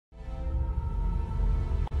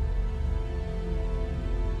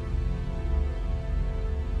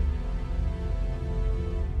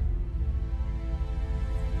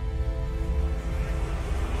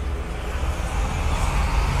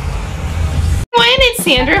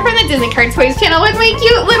Sandra from the DisneyCarToys channel with my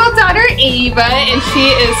cute little daughter Ava, and she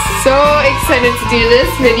is so excited to do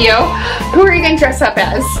this video. Who are you going to dress up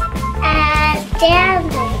as?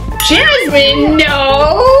 Jasmine. Jasmine?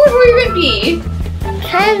 No! Who are you going to be?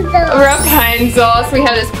 Rapunzel. So we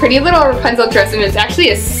have this pretty little Rapunzel dress, and it's actually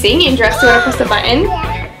a singing dress. Do you want to press the button?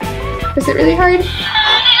 Yeah. Is it really hard?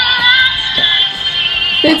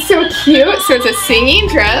 It's so cute. So it's a singing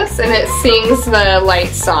dress, and it sings the light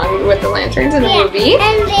song with the lanterns in the movie.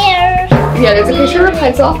 And there's a picture of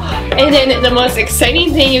Rapunzel. And then the most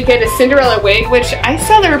exciting thing, you get a Cinderella wig, which I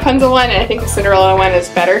saw the Rapunzel one, and I think the Cinderella one is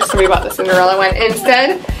better, so we bought the Cinderella one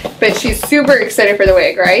instead. But she's super excited for the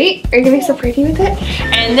wig, right? Are you gonna be so pretty with it?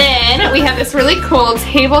 And then we have this really cool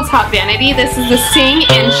tabletop vanity. This is the Sing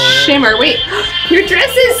and Shimmer. Wait, your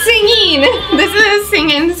dress is singing! This is a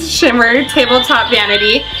Sing and Shimmer tabletop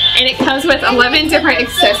vanity, and it comes with 11 different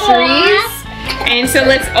accessories. And so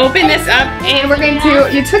let's open this up, and we're going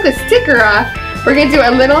to, you took the sticker off, we're going to do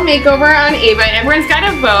a little makeover on Ava. Everyone's got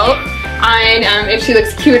to vote on if she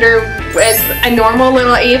looks cuter as a normal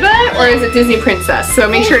little Ava or as a Disney princess. So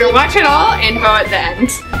make sure to watch it all and vote at the end.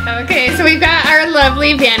 Okay, so we've got our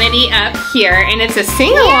lovely vanity up here, and it's a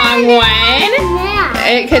sing-along one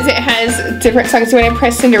because it has different songs. Do you want to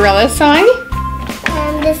press Cinderella's song?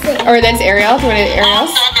 Or that's Ariel. Do you want to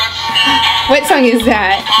Ariel's? What song is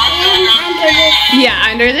that? Yeah,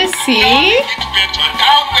 Under the Sea.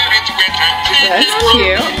 That's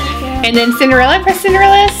cute. And then Cinderella, press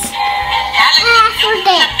Cinderella's.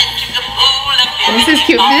 This is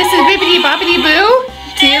cute. This is Bippity Boppity Boo.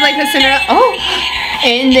 Do you like the Cinderella? Oh,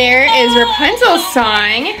 and there is Rapunzel's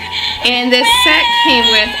song. And this set came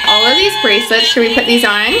with all of these bracelets. Should we put these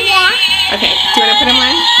on? Yeah. Okay, do you want to put them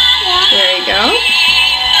on? Yeah. There you go.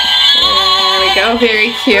 There we go,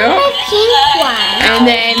 very cute. A pink one. And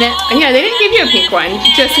then, yeah, they didn't give you a pink one.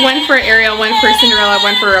 Just one for Ariel, one for Cinderella,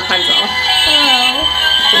 one for Rapunzel. Oh.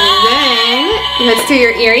 And then, let's do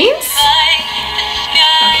your earrings.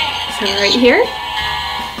 Okay, so right here.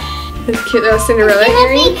 This cute little Cinderella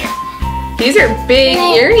earring. These are big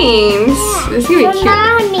earrings. This is going to be cute.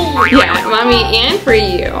 Mommy. Yeah, Mommy and for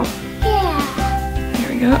you. Yeah. There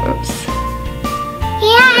we go. Oops.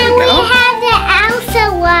 Yeah, and we have the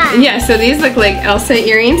Elsa one. Yeah, so these look like Elsa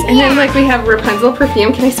earrings. And then like we have Rapunzel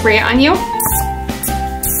perfume. Can I spray it on you?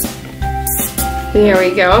 There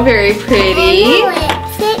we go. Very pretty.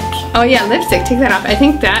 Lipstick. Oh yeah, lipstick. Take that off. I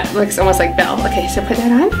think that looks almost like Belle. Okay, so put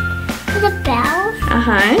that on. The bell.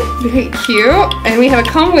 Very cute. And we have a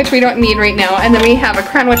comb, which we don't need right now. And then we have a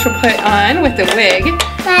crown, which we'll put on with the wig.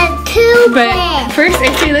 But too big. But first,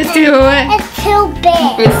 actually, let's do... It's too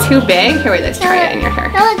big. It's too big? Here, wait, let's try it in your hair.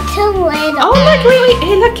 No, it's too little. Oh, look, wait,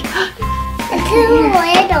 hey, look. It's too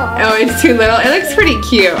little. Oh, it's too little. It looks pretty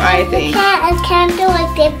cute, I think. I can't do a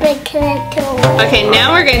different color. Okay,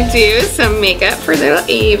 now we're going to do some makeup for little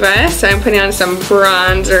Ava. So I'm putting on some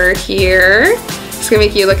bronzer here. It's going to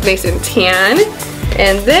make you look nice and tan.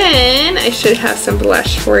 And then I should have some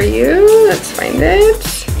blush for you. Let's find it.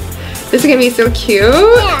 This is going to be so cute.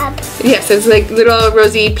 Yeah. Yes, it's like little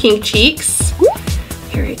rosy pink cheeks.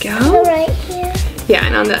 Here we go. Right here. Yeah,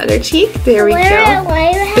 and on the other cheek. There we go.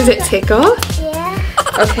 Does it tickle? Yeah.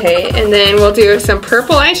 Okay, and then we'll do some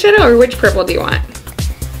purple eyeshadow, or which purple do you want?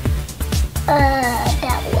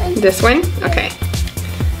 That one. This one? Okay.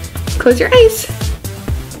 Close your eyes.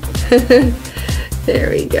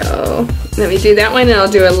 There we go. Let me do that one, and I'll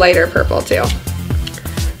do a lighter purple too.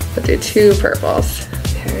 I'll do two purples.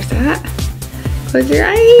 There's that. Close your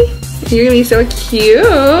eye. You're gonna be so cute.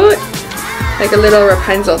 Like a little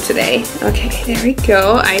Rapunzel today. Okay, there we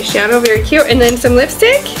go. Eyeshadow, very cute. And then some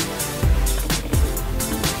lipstick.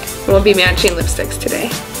 We'll be matching lipsticks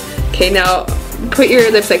today. Okay, now put your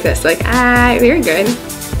lips like this. Like, very good.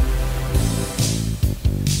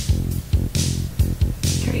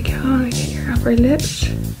 There we go. Get your upper lips.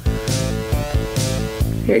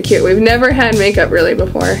 Very cute. We've never had makeup really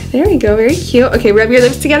before. There we go. Very cute. Okay, rub your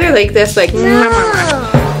lips together like this. Like,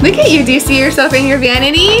 look at you. Do you see yourself in your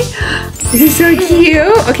vanity? This is so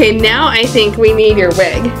cute. Okay, now I think we need your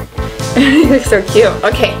wig. You look so cute.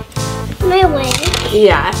 Okay. My wig.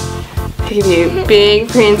 Yeah. Give you big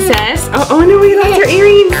princess. Oh no, we lost our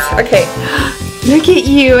earrings. Okay. Look at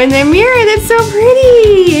you in the mirror. That's so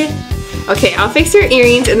pretty. Okay, I'll fix your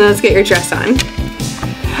earrings and then let's get your dress on.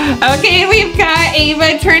 Okay, we've got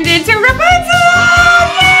Ava turned into Rapunzel!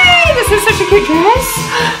 Yay! This is such a cute dress.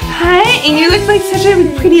 Hi, and you look like such a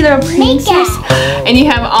pretty little princess. And you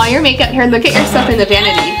have all your makeup here. Look at yourself in the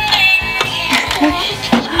vanity.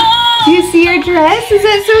 Do you see your dress? Is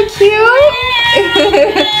that so cute?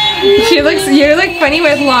 You look funny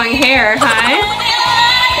with long hair, huh?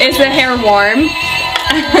 Is the hair warm?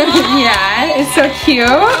 Yeah, it's so cute.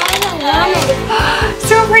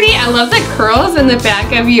 So pretty. I love the curls in the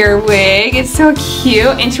back of your wig. It's so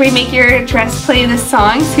cute. And should we make your dress play the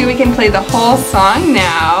song? See, we can play the whole song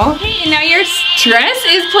now. Okay, and now your dress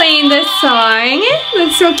is playing the song.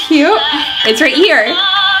 That's so cute. It's right here.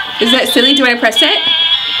 Is that silly? Do I press it?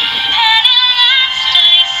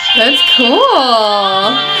 That's cool.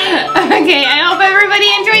 Okay, I hope everybody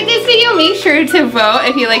enjoyed this video. Make sure to vote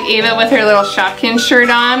if you like Ava with her little Shopkins shirt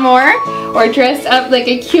on more, or dressed up like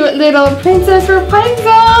a cute little Princess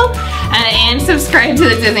Rapunzel. And subscribe to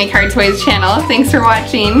the DisneyCarToys channel. Thanks for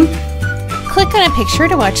watching. Click on a picture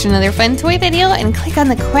to watch another fun toy video, and click on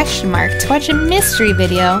the question mark to watch a mystery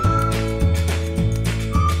video.